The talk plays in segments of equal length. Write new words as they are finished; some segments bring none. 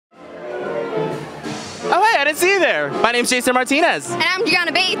to see you there. My name's Jason Martinez. And I'm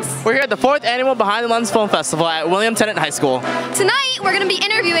Gianna Bates. We're here at the 4th Annual Behind the Lens Film Festival at William Tennent High School. Tonight, we're going to be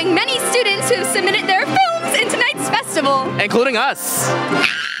interviewing many students who have submitted their films in tonight's festival. Including us.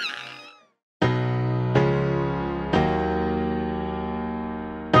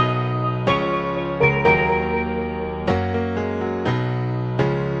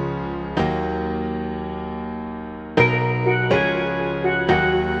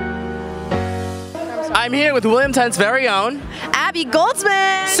 I'm here with William Tennent's very own Abby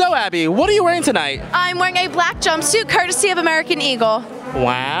Goldsman. So Abby, what are you wearing tonight? I'm wearing a black jumpsuit courtesy of American Eagle.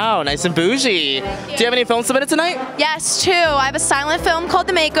 Wow, nice and bougie. Do you have any films submitted tonight? Yes, two. I have a silent film called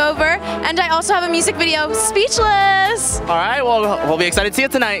The Makeover, and I also have a music video, Speechless. All right, well, we'll be excited to see you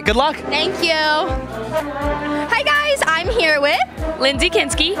tonight. Good luck. Thank you. Hi guys, I'm here with Lindsay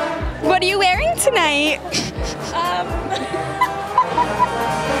Kinski. What are you wearing tonight?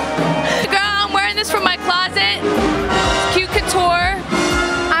 Girl, I'm wearing this from my closet. Cute couture.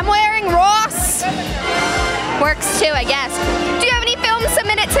 I'm wearing Ross. Works too, I guess. Do you have any films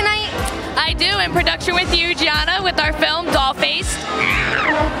submitted tonight? I do, in production with you, Gianna, with our film Dollface.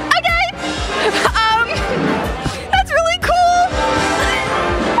 Okay. That's really cool.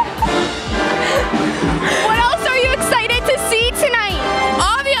 What else are you excited to see tonight?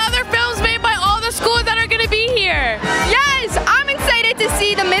 All the other films made by all the schools that are going to be here. Yes, I'm excited to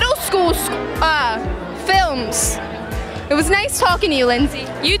see the middle school films. It was nice talking to you, Lindsay.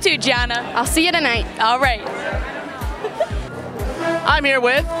 You too, Gianna. I'll see you tonight. All right. I'm here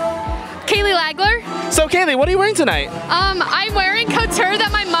with Kaylee Lagler. So Kaylee, what are you wearing tonight? I'm wearing couture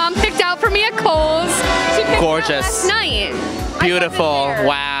that my mom picked out for me at Kohl's. She picked Gorgeous. it out last night. Beautiful.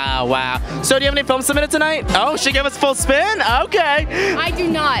 Wow, wow. So do you have any films submitted tonight? Oh, she gave us full spin? Okay. I do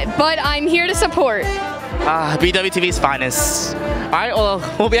not, but I'm here to support. BWTV's finest. All right, well,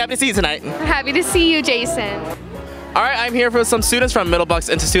 we'll be happy to see you tonight. Happy to see you, Jason. All right, I'm here for some students from Middlebuck's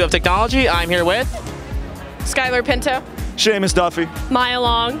Institute of Technology. I'm here with Skylar Pinto. Seamus Duffy. Maya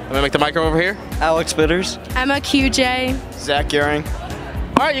Long. I'm gonna make the micro over here. Alex Bitters. Emma QJ. Zach Euring.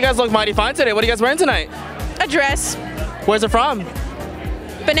 All right, you guys look mighty fine today. What are you guys wearing tonight? A dress. Where's it from?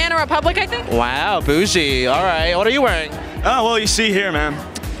 Banana Republic, I think. Wow, bougie. All right, what are you wearing? Oh, well, you see here, man.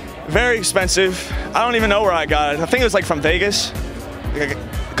 Very expensive. I don't even know where I got it. I think it was like from Vegas. Like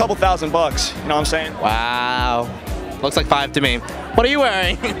a couple $1,000. You know what I'm saying? Wow. Looks like 5 to me. What are you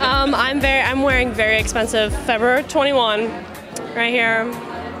wearing? I'm wearing very expensive Forever 21 right here.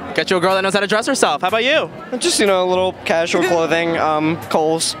 Got you a girl that knows how to dress herself. How about you? Just, you know, a little casual clothing,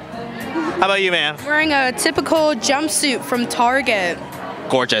 Kohl's. How about you, ma'am? Wearing a typical jumpsuit from Target.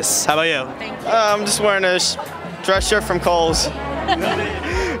 Gorgeous. How about you? I'm just wearing a dress shirt from Kohl's.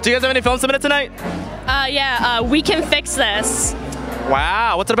 Do you guys have any films submitted tonight? We Can Fix This.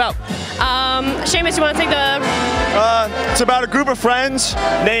 Wow, what's it about? Seamus, you want to take the... It's about a group of friends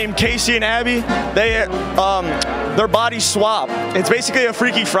named Casey and Abby. They, their bodies swap. It's basically a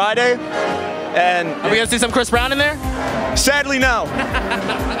Freaky Friday. And Are we gonna see some Chris Brown in there? sadly, no.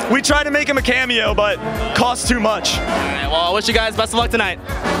 We tried to make him a cameo, but cost too much. All right, well, I wish you guys best of luck tonight.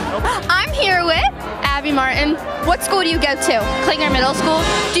 I'm here with Abby Martin. What school do you go to? Klinger Middle School.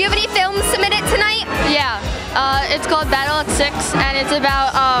 Do you have any films submitted tonight? Yeah. It's called Battle at 6, and it's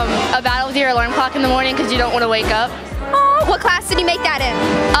about a battle with your alarm clock in the morning because you don't want to wake up. Oh, what class did you make that in?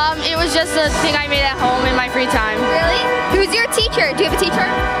 It was just a thing I made at home in my free time. Really? Who's your teacher? Do you have a teacher?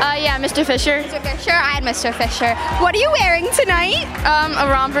 Yeah, Mr. Fisher. Mr. Fisher? I had Mr. Fisher. What are you wearing tonight? A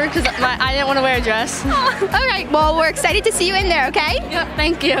romper because I didn't want to wear a dress. Oh, all right, well, we're excited to see you in there, okay? Yep,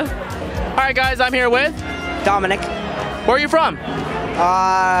 thank you. All right, guys, I'm here with Dominic. Where are you from?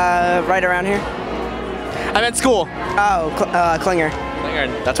 Right around here. I'm at school. Oh, Klinger.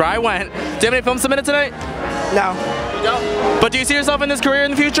 That's where I went. Do you have any films submitted tonight? No. No. But do you see yourself in this career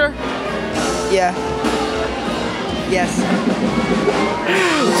in the future? Yeah. Yes.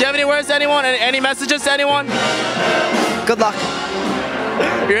 Do you have any words to anyone? Any messages to anyone? Good luck.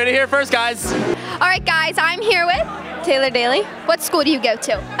 You're gonna hear first, guys. All right, guys, I'm here with Taylor Daly. What school do you go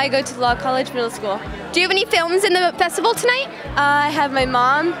to? I go to Law College Middle School. Do you have any films in the festival tonight? I have my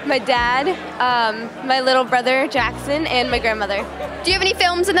mom, my dad, my little brother Jackson, and my grandmother. Do you have any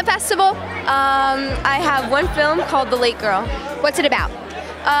films in the festival? I have one film called The Late Girl. What's it about?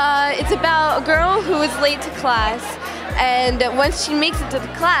 It's about a girl who is late to class, and once she makes it to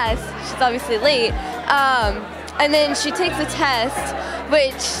the class, she's obviously late, and then she takes a test,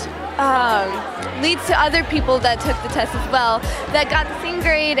 which leads to other people that took the test as well, that got the same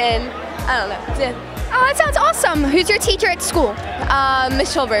grade, and I don't know. Oh, that sounds awesome. Who's your teacher at school?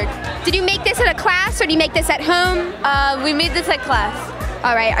 Miss Schulberg. Did you make this at a class or do you make this at home? We made this at class.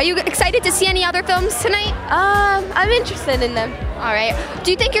 All right. Are you excited to see any other films tonight? I'm interested in them. All right.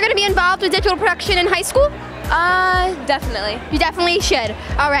 Do you think you're going to be involved with digital production in high school? Definitely. You definitely should.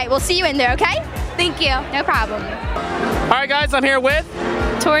 All right. We'll see you in there, okay? Thank you. No problem. All right, guys, I'm here with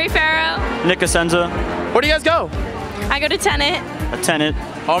Tori Farrow. Nick Asenza. Where do you guys go? I go to Tennant. A Tennant.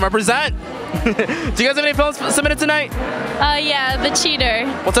 Home represent. Do you guys have any films submitted tonight? Yeah, The Cheater.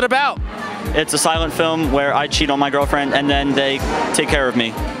 What's it about? It's a silent film where I cheat on my girlfriend and then they take care of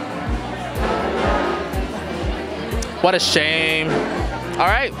me. What a shame. All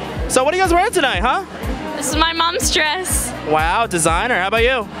right. So what are you guys wearing tonight, huh? This is my mom's dress. Wow, designer. How about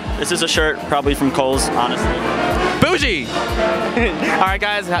you? This is a shirt, probably from Kohl's, honestly. Bougie. All right,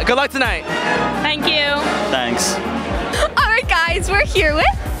 guys. Good luck tonight. Thank you. Thanks. All right, guys. We're here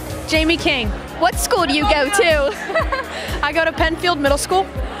with Jamie King. What school do you go to? I go to Penfield Middle School.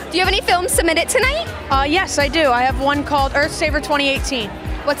 Do you have any films submitted tonight? Yes, I do. I have one called Earth Saver 2018.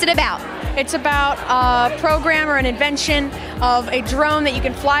 What's it about? It's about a program or an invention of a drone that you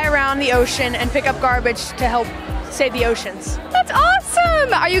can fly around the ocean and pick up garbage to help save the oceans. That's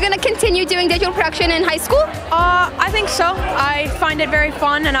awesome! Are you going to continue doing digital production in high school? I think so. I find it very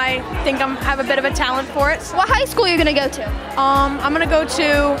fun and I think I have a bit of a talent for it. What high school are you going to go to? I'm going to go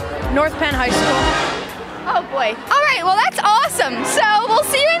to North Penn High School. Oh boy. All right, well that's awesome. So we'll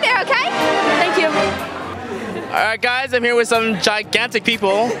see you in there, okay? Thank you. All right, guys, I'm here with some gigantic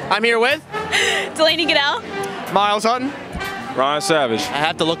people. I'm here with Delaney Goodell. Miles Hutton. Ryan Savage. I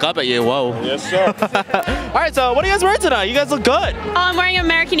have to look up at you. Whoa. Yes, sir. All right, so what are you guys wearing tonight? You guys look good. I'm wearing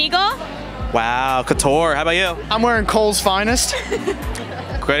American Eagle. Wow, couture. How about you? I'm wearing Kohl's finest.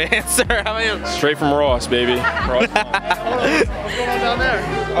 Great answer. How about you? Straight from Ross, baby. Ross. What's going on down there?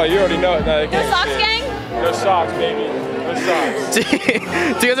 Oh, you already know it. No, The Sox Gang? No socks, baby. No socks. Do you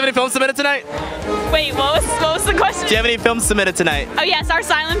guys have any films submitted tonight? Wait, what was the question? Do you have any films submitted tonight? Oh yes, our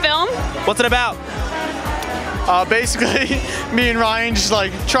silent film. What's it about? Basically, me and Ryan just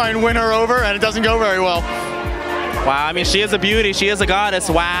like try and win her over, and it doesn't go very well. Wow, I mean, she is a beauty. She is a goddess.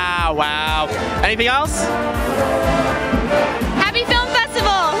 Wow, wow. Anything else? Happy Film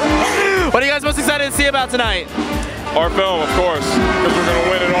Festival. What are you guys most excited to see about tonight? Our film, of course, because we're going to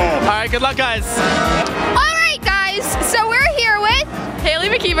win it all. All right, good luck, guys. All right, guys. So we're here with Haley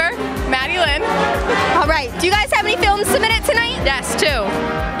McKeever, Maddie Lynn. All right. Do you guys have any films submitted tonight? Yes, 2.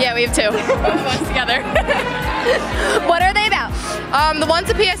 Yeah, we have 2. Both of us together. What are they about? The one's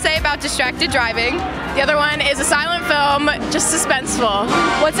a PSA about distracted driving. The other one is a silent film, just suspenseful.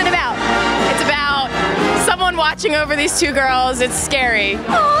 What's it about? It's about someone watching over these 2 girls. It's scary.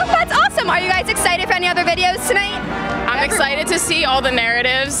 Oh, that's awesome. Are you guys excited for any other videos tonight? I'm excited to see all the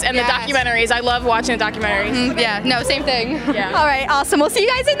narratives and the documentaries. I love watching the documentaries. Yeah, no, same thing. Yeah. All right, awesome. We'll see you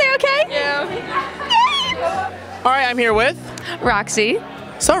guys in there, okay? Yeah. All right, I'm here with Roxy.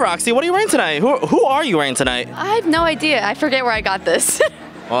 So, Roxy, what are you wearing tonight? Who are you wearing tonight? I have no idea. I forget where I got this.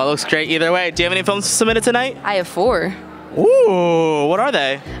 Well, it looks great either way. Do you have any films submitted tonight? I have 4. Ooh, what are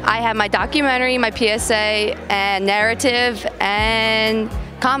they? I have my documentary, my PSA, and narrative, and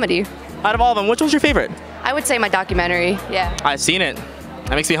comedy. Out of all of them, which one's your favorite? I would say my documentary, yeah. I've seen it.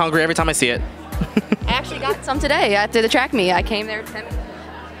 That makes me hungry every time I see it. I actually got some today after the track meet. I came there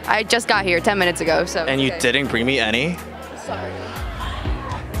I just got here 10 minutes ago, so. And you didn't bring me any? Sorry.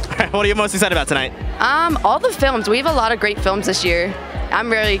 What are you most excited about tonight? All the films. We have a lot of great films this year. I'm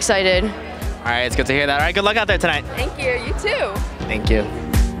really excited. All right, it's good to hear that. All right, good luck out there tonight. Thank you. You too. Thank you.